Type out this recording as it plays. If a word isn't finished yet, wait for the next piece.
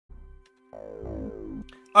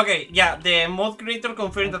Okay, yeah, the mod creator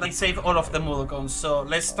confirmed that I saved all of the Mudokons, so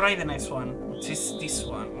let's try the next one, which is this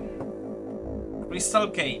one. Crystal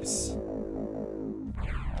Caves.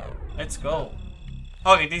 Let's go.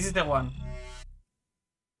 Okay, this is the one.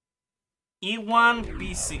 E1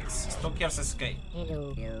 P6. Stockyards Escape.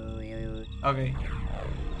 Okay.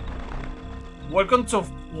 Welcome to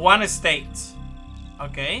one state.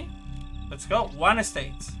 Okay. Let's go. One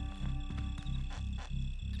state.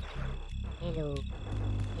 Hello.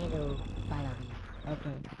 Hello. Follow me.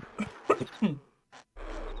 Okay.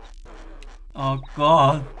 Oh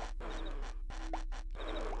god.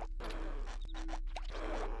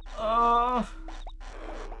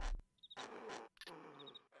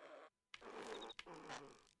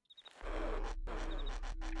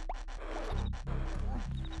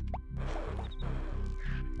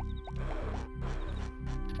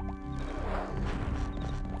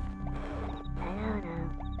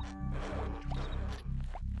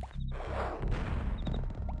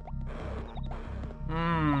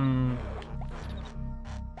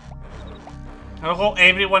 I hope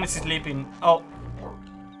everyone is sleeping. Oh.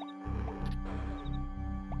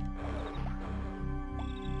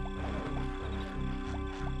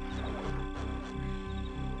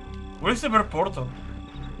 Where's the bird portal?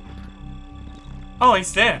 Oh,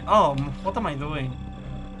 it's there. Oh, what am I doing?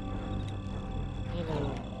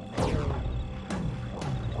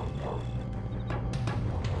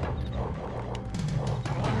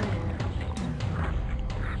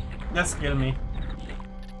 Just kill me.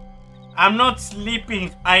 I'm not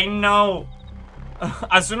sleeping, I know.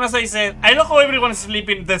 As soon as I said, I know how everyone's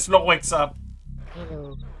sleeping, the slow wakes up.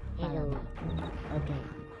 Hello. Hello. Okay.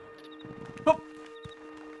 Oh.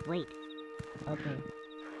 Wait. Okay.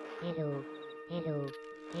 Hello. Hello.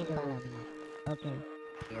 Hello. Follow me. Okay.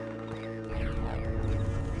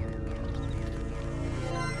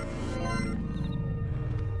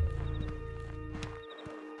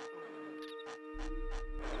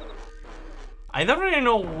 I don't really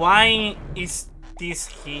know why is this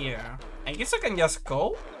here. I guess I can just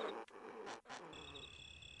go.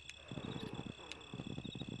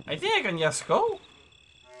 I think I can just go.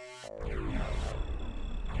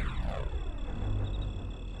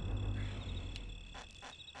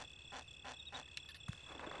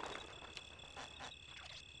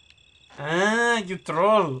 Ah, you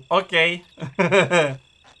troll. Okay.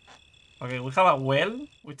 Okay, we have a well,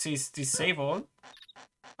 which is disabled.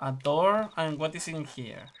 A door, and what is in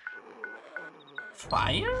here?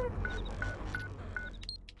 Fire?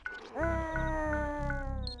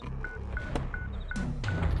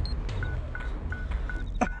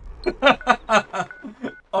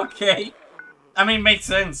 Okay. I mean, makes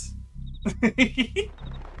sense.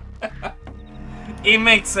 It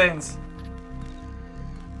makes sense.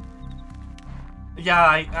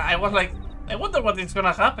 Yeah, I was like, I wonder what is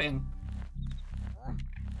gonna happen.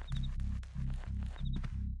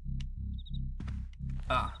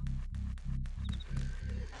 Ah.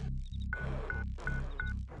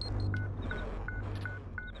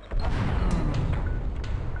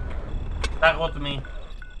 That got me.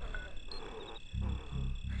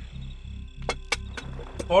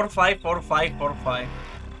 4, 5, 4, 5, 4, 5.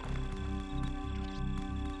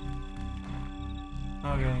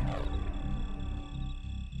 Okay.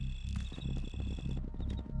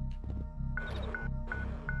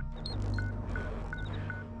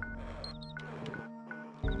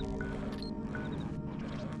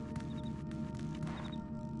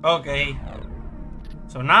 Okay.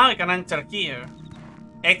 So now I can enter here.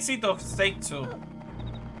 Exit of state 2.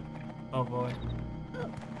 Oh boy.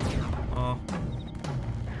 Oh.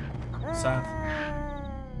 Sad.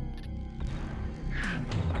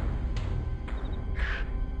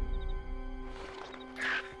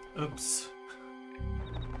 Oops.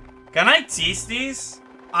 Can I cheese this?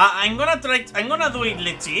 I'm gonna do it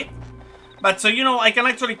legit. But so you know, I can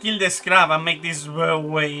actually kill the scrap and make this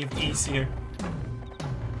way easier.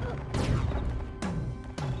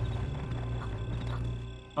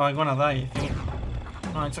 Oh, I'm gonna die, I think.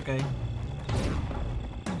 No, it's okay.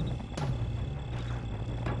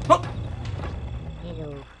 Oh!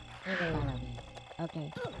 Hello. Hello. Follow me.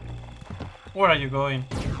 Okay. Where are you going?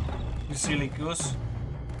 You silly goose.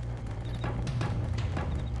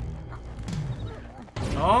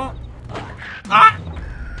 No. Ah!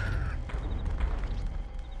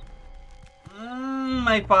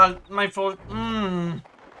 My fault.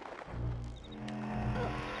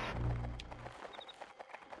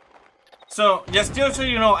 So, just so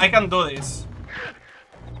you know, I can do this.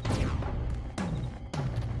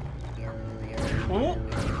 Ooh.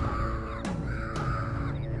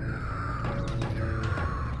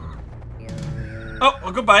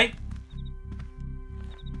 Oh, goodbye.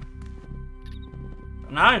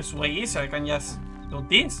 Now it's way easier. I can just do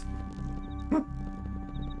this.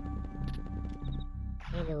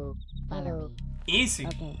 Hello. Follow me. Easy.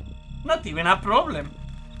 Okay. Not even a problem.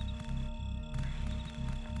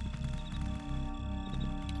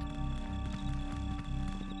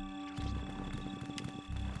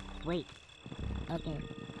 Wait. Okay.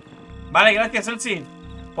 Vale, gracias, Elsie.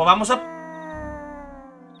 Pues vamos a...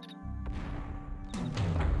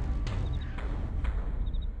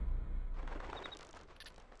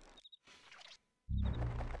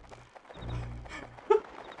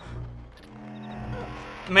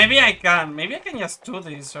 Maybe I can. Maybe I can just do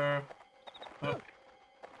this, or... Oh.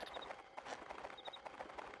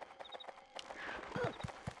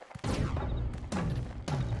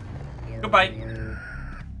 Goodbye.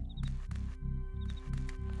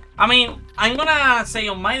 I mean, I'm gonna say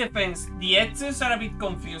on my defense, the edges are a bit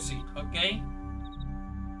confusing, okay?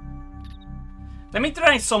 Let me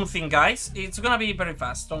try something, guys. It's gonna be very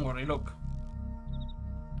fast, don't worry, look.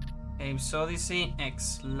 Abe Oddysee,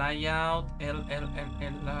 X layout, L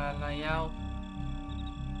layout.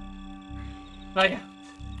 Right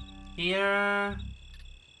here.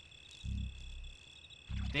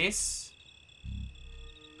 This.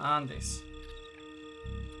 And this.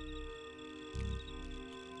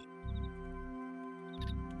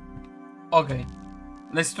 Okay.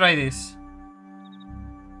 Let's try this.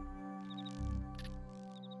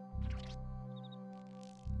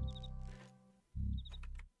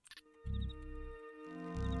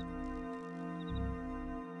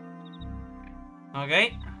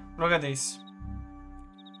 Okay, look at this.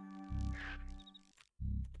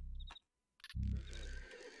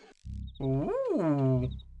 Ooh,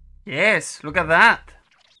 yes, look at that.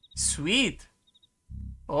 Sweet.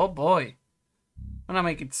 Oh boy. I'm gonna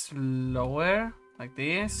make it slower, like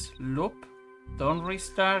this. Loop. Don't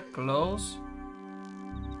restart, close.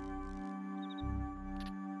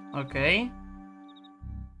 Okay.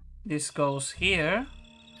 This goes here.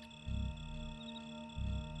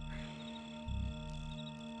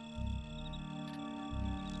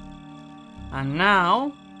 And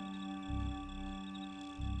now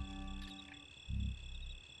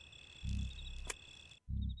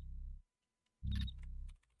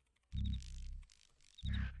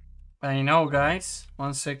I know, guys.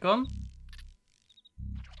 1 second.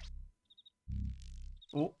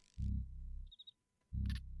 Oh.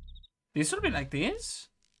 This will be like this.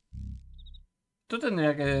 ¿Tú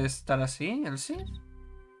tendría que estar así, Elsie?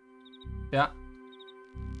 Ya.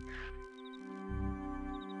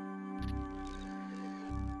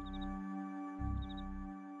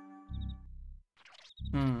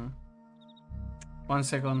 Hmm. 1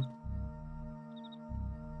 second.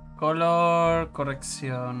 Color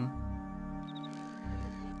corrección.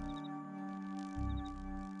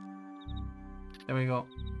 There we go.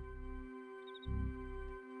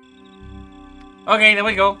 Okay, there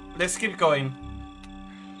we go. Let's keep going.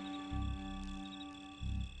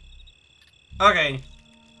 Okay.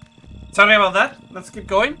 Sorry about that. Let's keep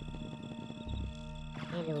going.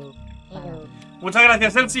 Hello. Hello. Muchas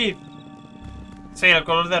gracias, Elsie. Sí, el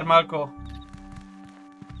color de Marco.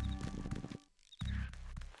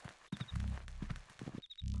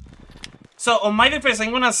 So, on my defense,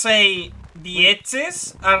 I'm gonna say the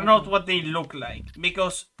edges are not what they look like.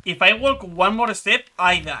 Because if I walk one more step,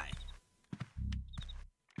 I die.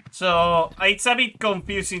 So, it's a bit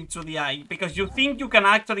confusing to the eye. Because you think you can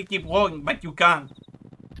actually keep going, but you can't.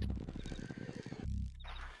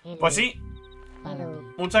 Hello. Pues sí. Hello.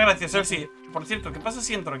 Muchas gracias, Elsie. Por cierto, ¿qué pasa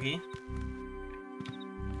si entro aquí?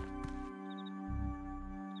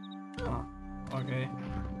 Ah, ok.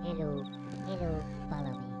 Hello. Hello.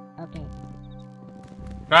 Follow me. Okay.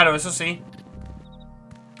 Claro, eso sí.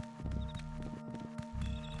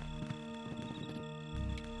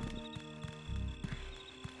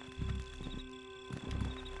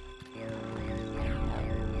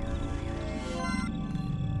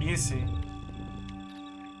 Easy.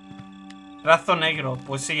 Trazo negro,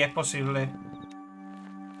 pues sí, es posible.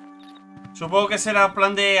 Supongo que será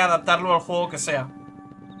plan de adaptarlo al juego que sea.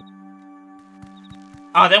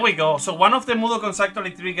 Ah, there we go. So one of the Mudokons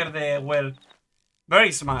actually triggered the well.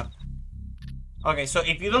 Very smart. Okay, so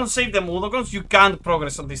if you don't save the Mudokons, you can't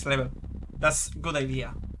progress on this level. That's a good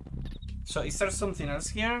idea. So is there something else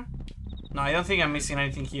here? No, I don't think I'm missing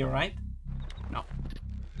anything here, right? No.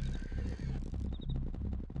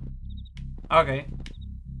 Okay.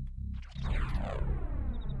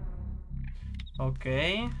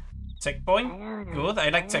 Okay. Checkpoint? Good, I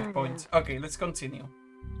like checkpoints. Okay, let's continue.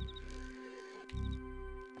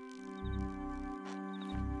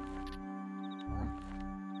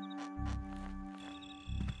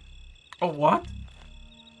 Oh, what?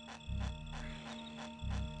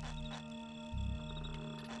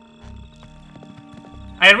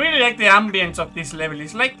 I really like the ambience of this level.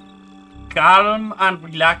 It's like calm and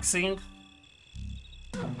relaxing.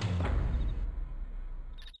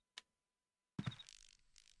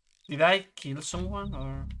 Did I kill someone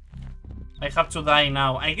or... I have to die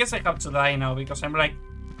now. I guess I have to die now because I'm like,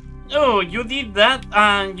 oh, you did that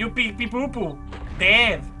and you pee pee poo poo.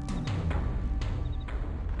 Dead.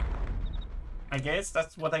 I guess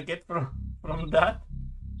that's what I get from that.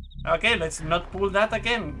 Okay, let's not pull that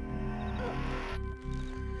again.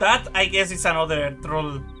 That, I guess, is another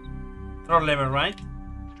troll level, right?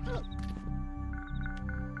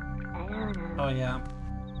 Oh, yeah.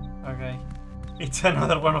 Okay. It's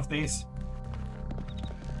another one of these.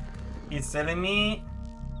 It's telling me...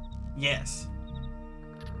 Yes.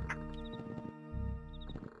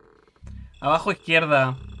 Abajo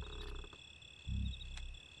izquierda.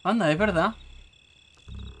 Anda, es verdad.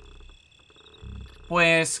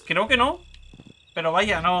 Pues creo que no. Pero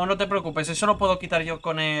vaya, no te preocupes. Eso lo puedo quitar yo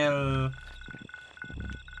con el...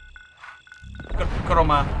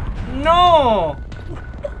 croma. ¡No!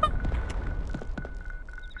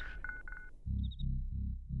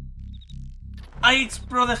 I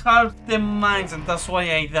exploded half the mines and that's why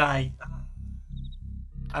I died.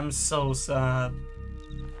 I'm so sad.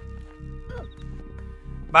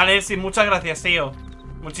 Vale, sí, muchas gracias, tío.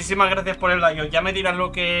 Muchísimas gracias por el like. Ya me dirás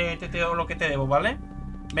lo que te debo, ¿vale?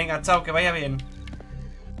 Venga, chao, que vaya bien.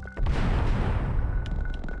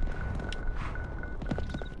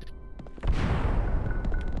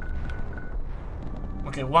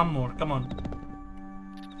 Okay, one more, come on.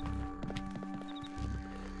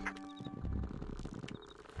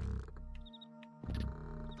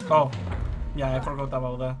 Oh, yeah, I forgot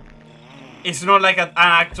about that. It's not like an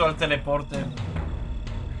actual teleporter.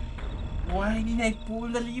 Why did I pull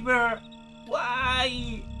the lever?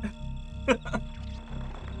 Why?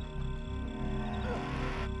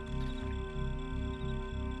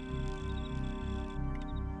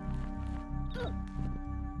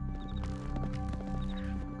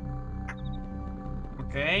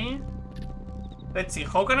 Okay. Let's see.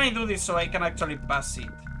 How can I do this so I can actually pass it?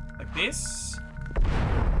 Like this?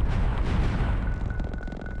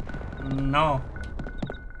 No.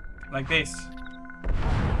 Like this.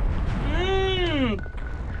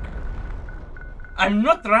 I'm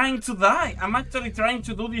not trying to die. I'm actually trying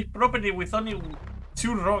to do this properly with only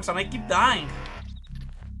 2 rocks and I keep dying.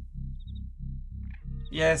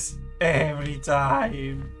 Yes, every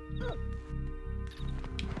time.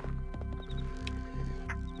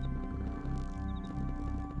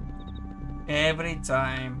 Every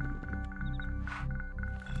time.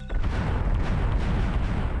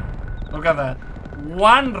 Look at that.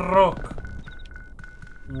 1 rock.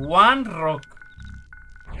 1 rock.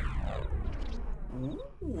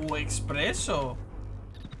 Ooh, espresso.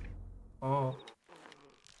 Oh.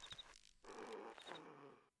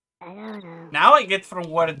 Now I get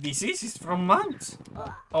from where this is. It's from months.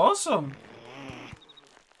 Awesome.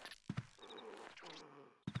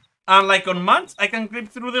 And like on months, I can creep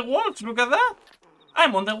through the walls. Look at that.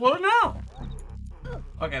 I'm on the wall now.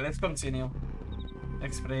 Okay, let's continue.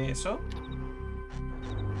 Espresso.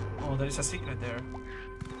 Oh, there is a secret there.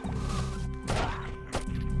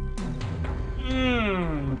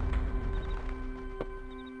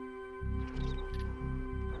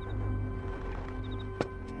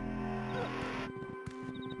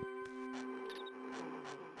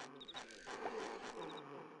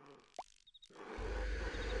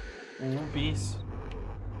 Oh, bees.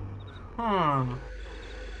 Huh.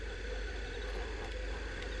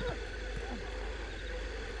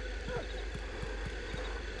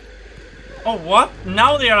 Oh, what?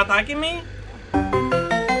 Now they are attacking me?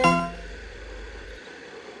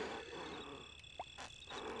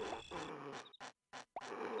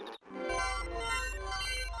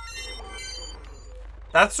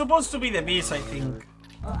 That's supposed to be the bees, I think.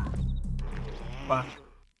 But...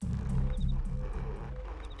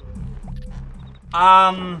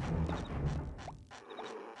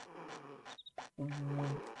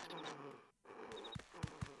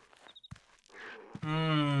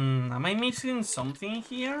 Am I missing something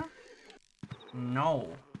here? No.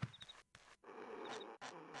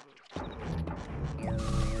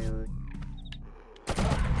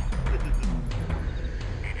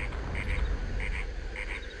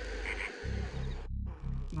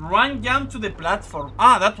 Run jump to the platform.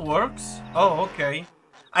 Ah, that works. Oh, okay.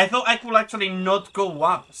 I thought I could actually not go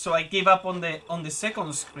up, so I gave up on the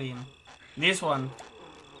second screen. This one.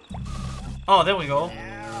 Oh, there we go.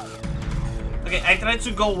 Okay, I tried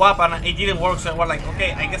to go up and it didn't work, so I was like,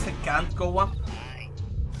 okay, I guess I can't go up.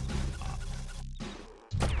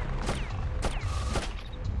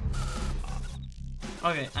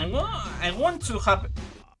 Okay, I want to have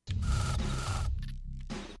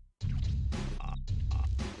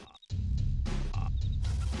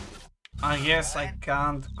I guess I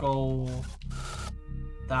can't go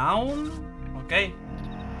down. Okay.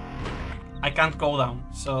 I can't go down,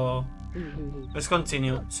 so let's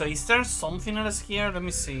continue. So is there something else here? Let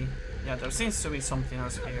me see. Yeah, there seems to be something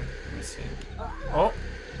else here. Let me see. Oh.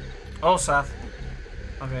 Oh, sad.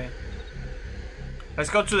 Okay. Let's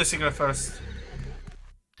go to the secret first.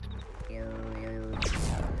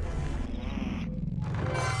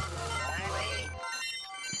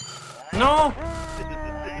 No!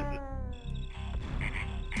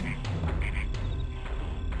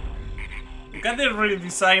 Look at the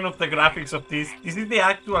redesign of the graphics of this. This is the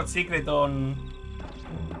actual secret on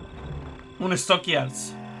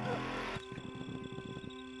Stockyards.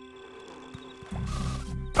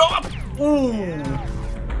 Go up! Ooh!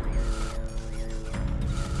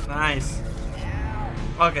 Nice.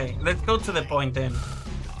 Okay, let's go to the point then.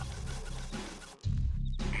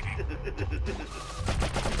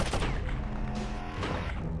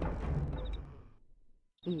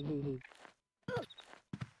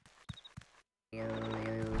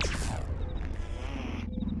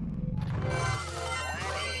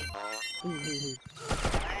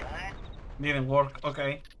 Didn't work,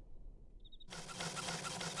 okay.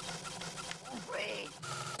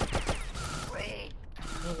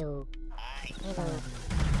 Hello. Hello.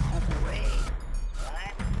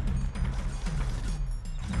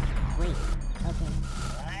 Wait. Okay.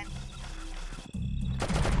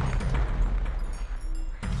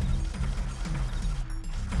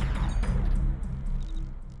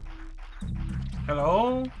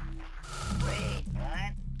 Hello?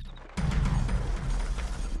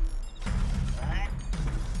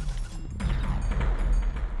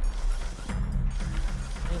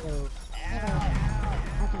 Hello. Hello.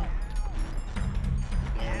 Okay.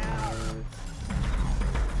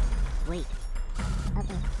 Wait.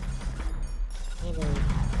 Okay. Hello.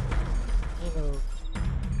 Hello.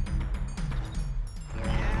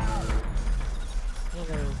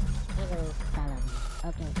 Hello. Hello. Follow me.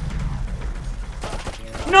 Okay.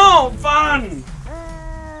 No! Fun!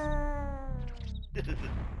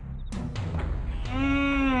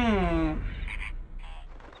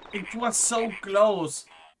 It was so close.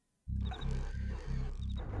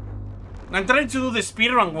 I'm trying to do the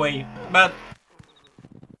speedrun way, but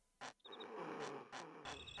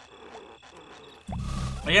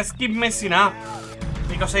I just keep messing up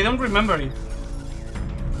because I don't remember it.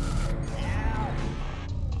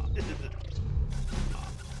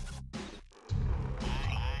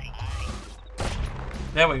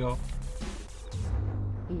 There we go.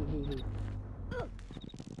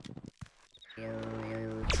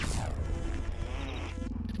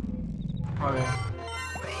 Okay.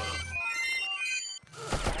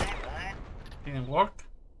 Didn't work.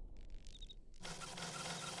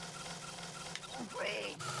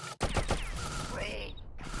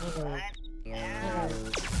 Hello. Hello.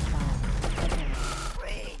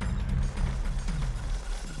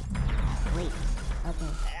 Wait.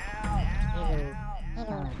 Okay. Hello.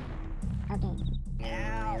 Hello. Okay.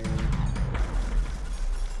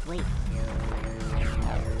 Wait.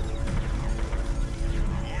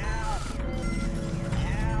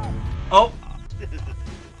 Oh!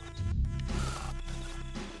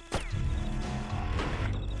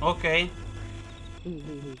 Okay.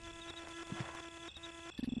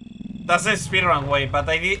 That's the speedrun way, but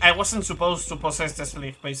I wasn't supposed to possess the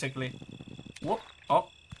sleeve, basically. Whoop. Oh,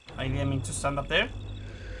 I didn't mean to stand up there.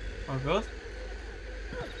 Oh, good.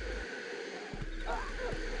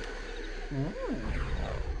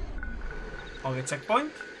 Okay,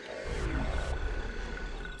 checkpoint.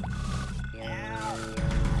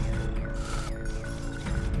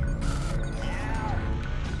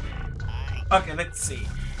 Okay, let's see.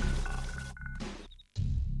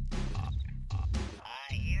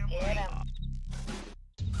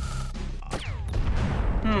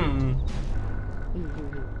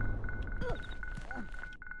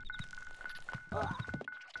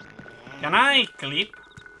 Can I clip?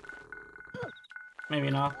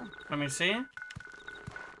 Maybe not. Let me see.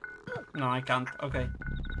 No, I can't. Okay.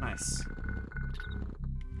 Nice.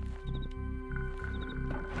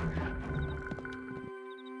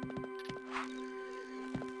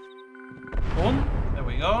 Boom. There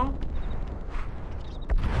we go.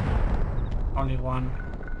 Only one.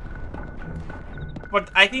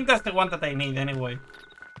 But I think that's the one that I need anyway.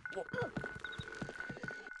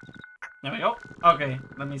 There we go. Okay,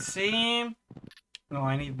 let me see. No,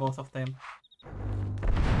 I need both of them.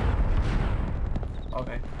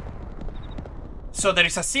 Okay. So there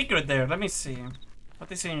is a secret there. Let me see.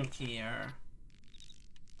 What is in here?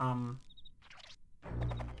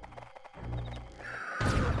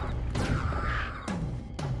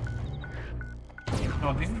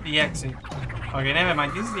 No, this is the exit. Okay, never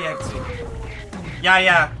mind. This is the exit. Yeah,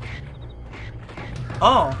 yeah.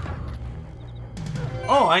 Oh.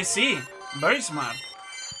 Oh, I see. Very smart.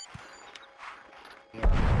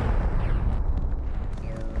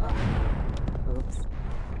 Oops.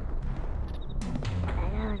 I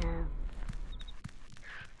don't know.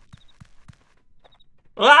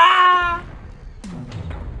 Ah!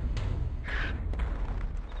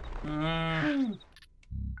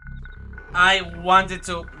 I wanted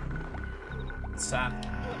to. Sad.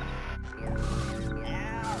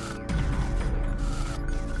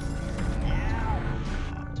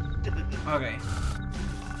 Okay.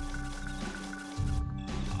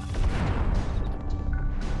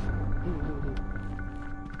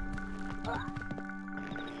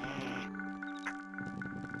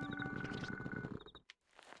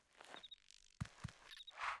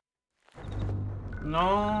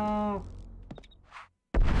 No.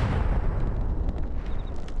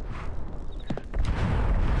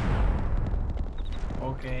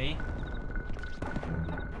 Okay.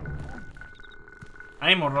 I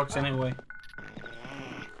need more rocks anyway.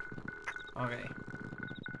 Okay.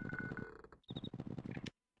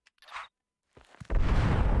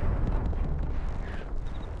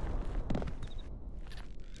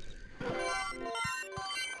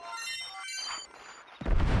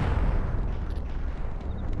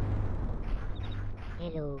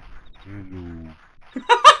 Hello. Hello.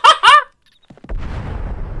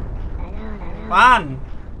 Fun.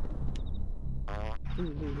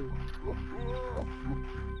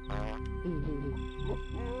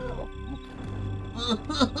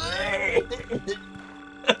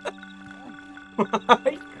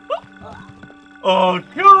 Oh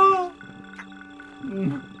god.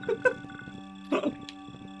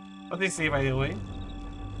 What is it, by the way?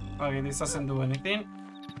 Okay, this doesn't do anything.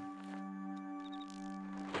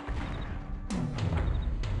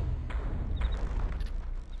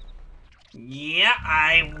 Yeah,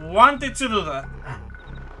 I wanted to do that.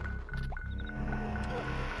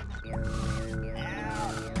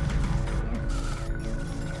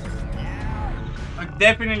 I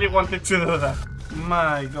definitely wanted to do that.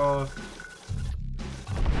 My god.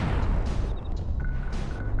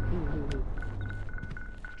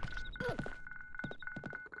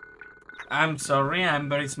 I'm sorry, I'm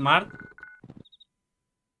very smart.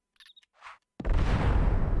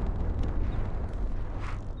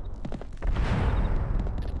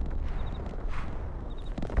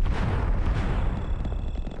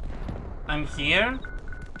 I'm here?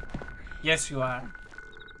 Yes, you are.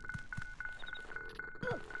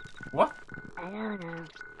 What? I don't know.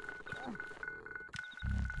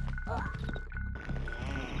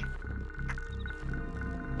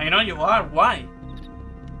 I know you are. Why?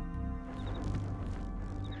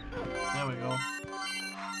 There we go.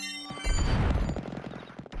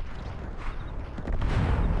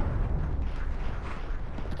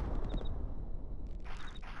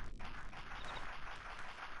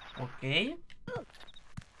 Okay.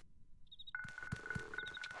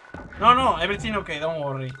 No, everything okay, don't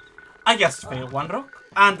worry. I just failed one rock,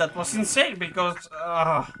 and that was insane because...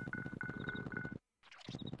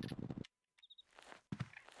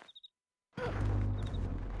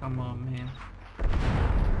 Come on, man.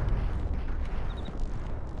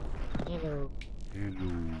 Hello. Hello.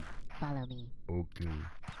 Follow me. Okay.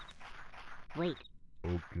 Wait.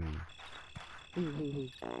 Okay.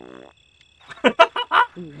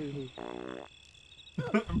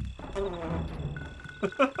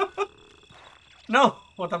 No!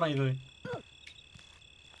 What am I doing?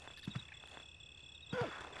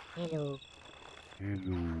 Hello.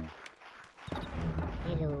 Hello.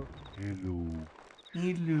 Hello. Hello.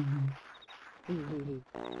 Hello.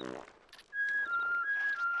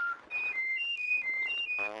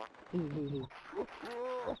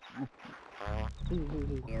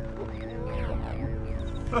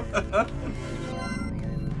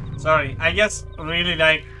 Sorry, I just really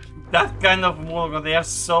like that kind of mood where they are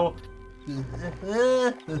so...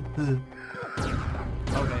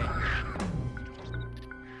 Okay.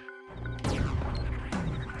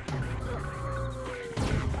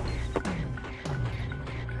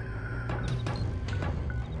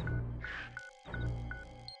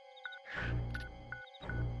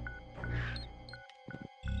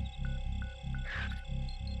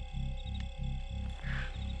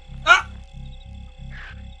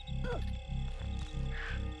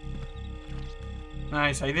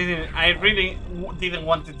 Nice, I really didn't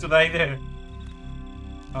want it to die there.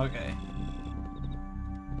 Okay.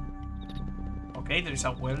 Okay, there is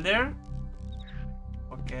a well there.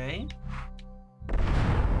 Okay.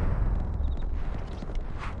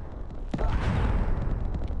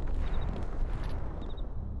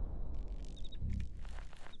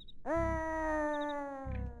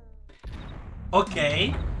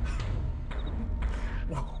 Okay.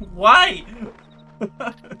 Why?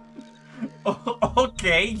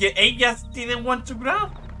 Okay, Abe just didn't want to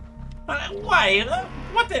grab. Why?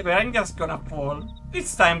 Whatever, I'm just gonna fall.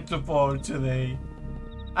 It's time to fall today.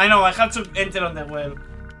 I know, I have to enter on the well.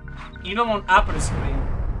 Even on upper screen.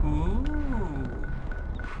 Ooh.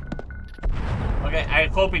 Okay, I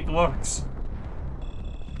hope it works.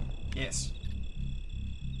 Yes.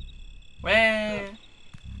 Where?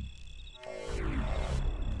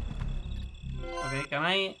 Okay, can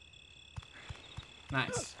I?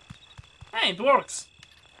 Nice. Hey, it works.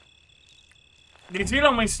 The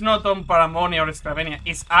film is not on Paramonia or Scravenia.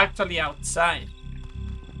 It's actually outside.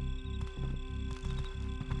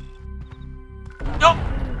 No!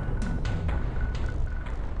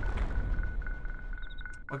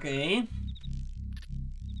 Okay.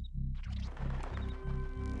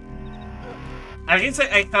 I guess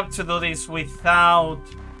I have to do this without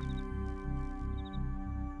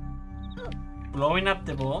blowing up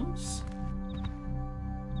the bombs.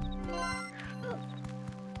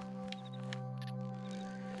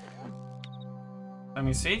 Let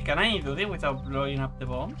me see. Can I do it without blowing up the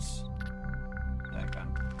bombs? I can.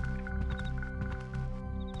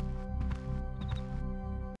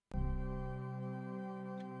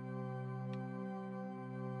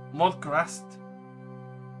 Mod crust.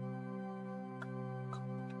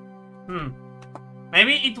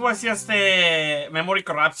 Maybe it was just a memory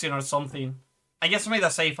corruption or something. I just made a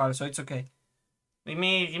save file, so it's okay. Give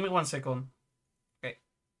me 1 second. Okay.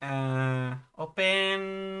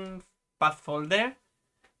 Open path folder.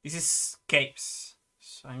 This is caves.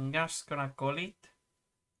 So I'm just gonna call it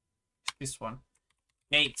this one.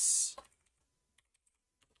 Gates.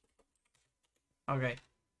 Okay.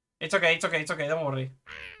 It's okay, it's okay, it's okay, don't worry.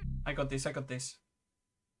 I got this, I got this.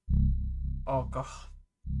 Oh god.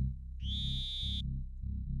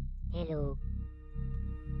 Hello.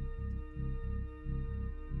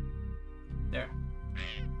 There.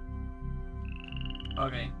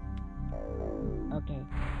 Okay. Okay.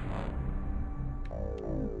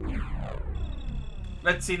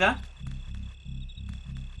 Let's see that.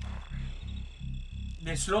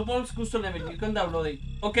 The slow balls custom level, you can download it.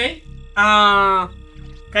 Okay.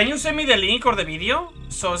 Can you send me the link or the video?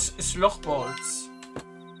 So slug balls.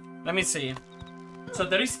 Let me see. So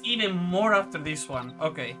there is even more after this one.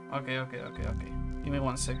 Okay. Give me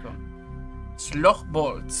 1 second. Slug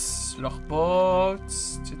bolts. Slug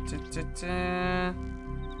bolts.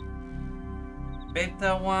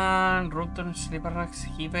 Beta 1. Rotom sleeper racks.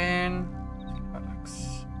 Heaven. Sleeper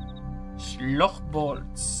racks. Slug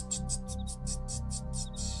bolts.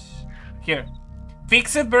 Here.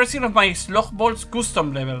 Fixed version of my slug bolts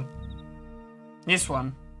custom level. This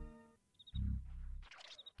one.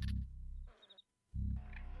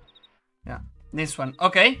 Yeah, this one.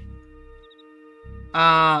 Okay.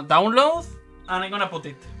 Download, and I'm gonna put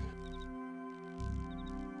it.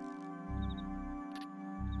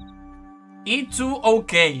 E2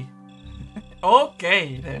 okay.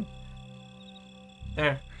 Okay then.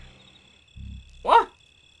 There. What?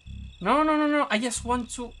 No. I just want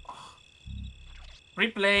to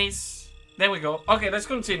replace. There we go. Okay, let's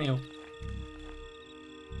continue.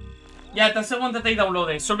 Yeah, that's the one that they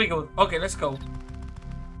downloaded. Should be good. Okay, let's go.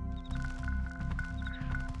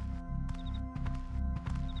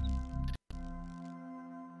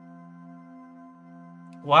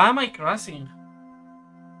 Why am I crashing?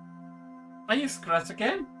 I just crashed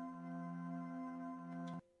again?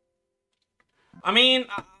 I mean,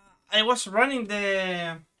 I was running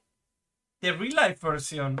the real life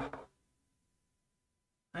version.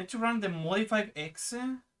 I need to run the modified exe.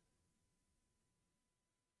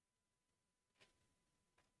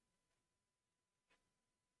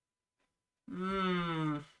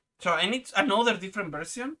 So I need another different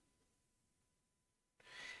version?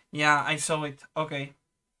 Yeah, I saw it. Okay.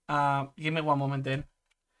 Give me 1 moment then.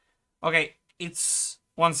 Okay, it's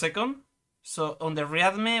 1 second. So on the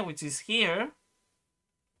readme, which is here,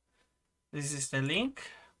 this is the link.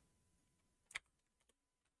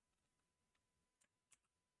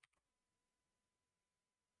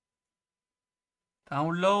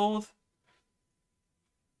 Download.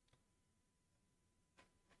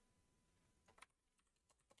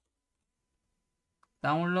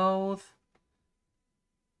 Download.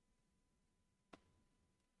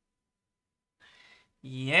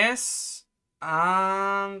 Yes.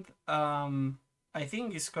 And I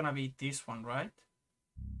think it's gonna be this one, right?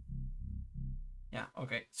 Yeah,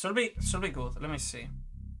 okay. Should be good. Let me see.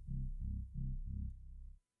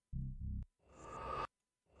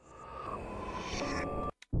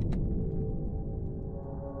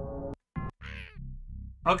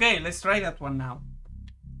 Okay, let's try that one now.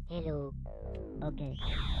 Hello. Okay.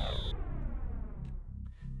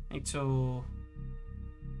 Need to...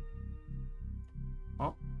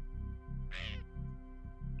 Oh.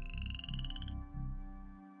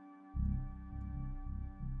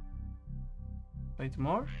 Wait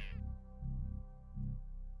more.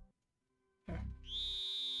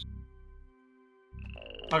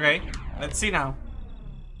 Okay, let's see now.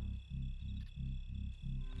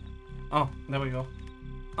 Oh, there we go.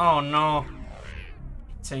 Oh no.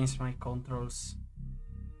 Changed my controls.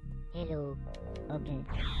 Hello. Okay.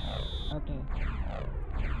 Okay.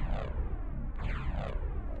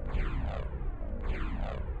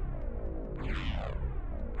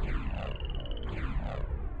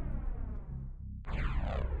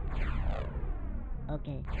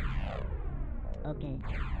 Okay. Okay.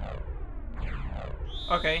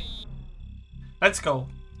 Okay. Let's go.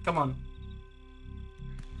 Come on.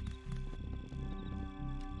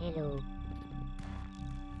 Hello.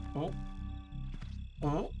 Oh.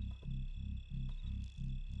 Oh.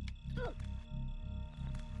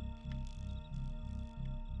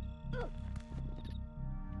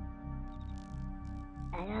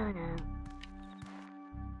 I don't know.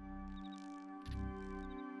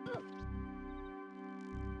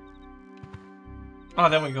 Oh,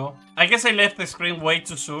 there we go. I guess I left the screen way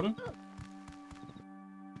too soon.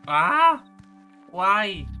 Ah!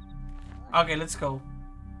 Why? Okay, let's go.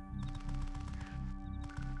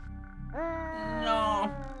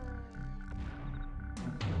 No.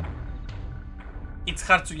 It's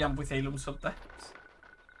hard to jump with Alum sometimes.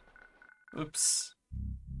 Oops.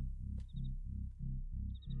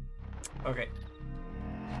 Okay.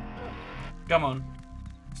 Come on.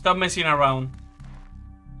 Stop messing around.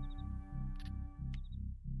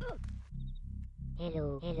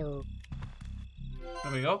 Hello. Hello.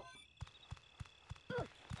 There we go.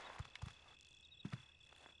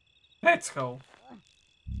 Let's go.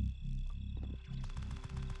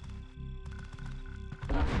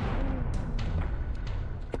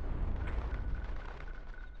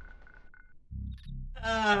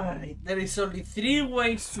 There is only 3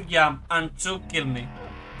 ways to jump and 2 kill me.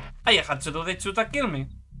 I had to do the 2 that kill me.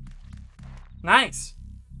 Nice.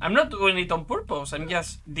 I'm not doing it on purpose. I'm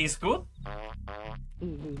just this good.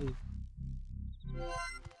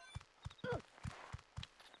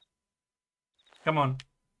 Come on.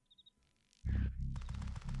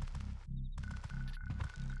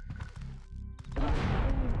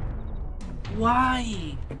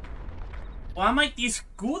 Why? Why am I this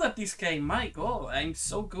good at this game? My god, I'm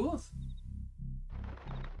so good.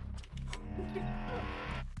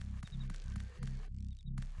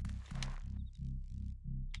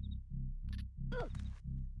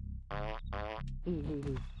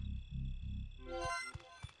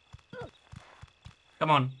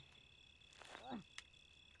 Come on.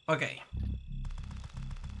 Okay.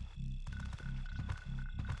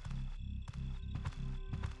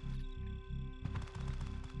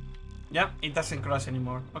 Yeah, it doesn't cross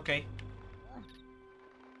anymore. Okay.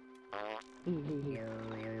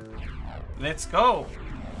 Let's go.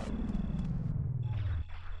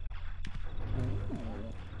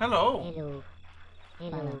 Hello. Hello.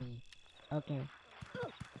 Hello. Follow me. Okay.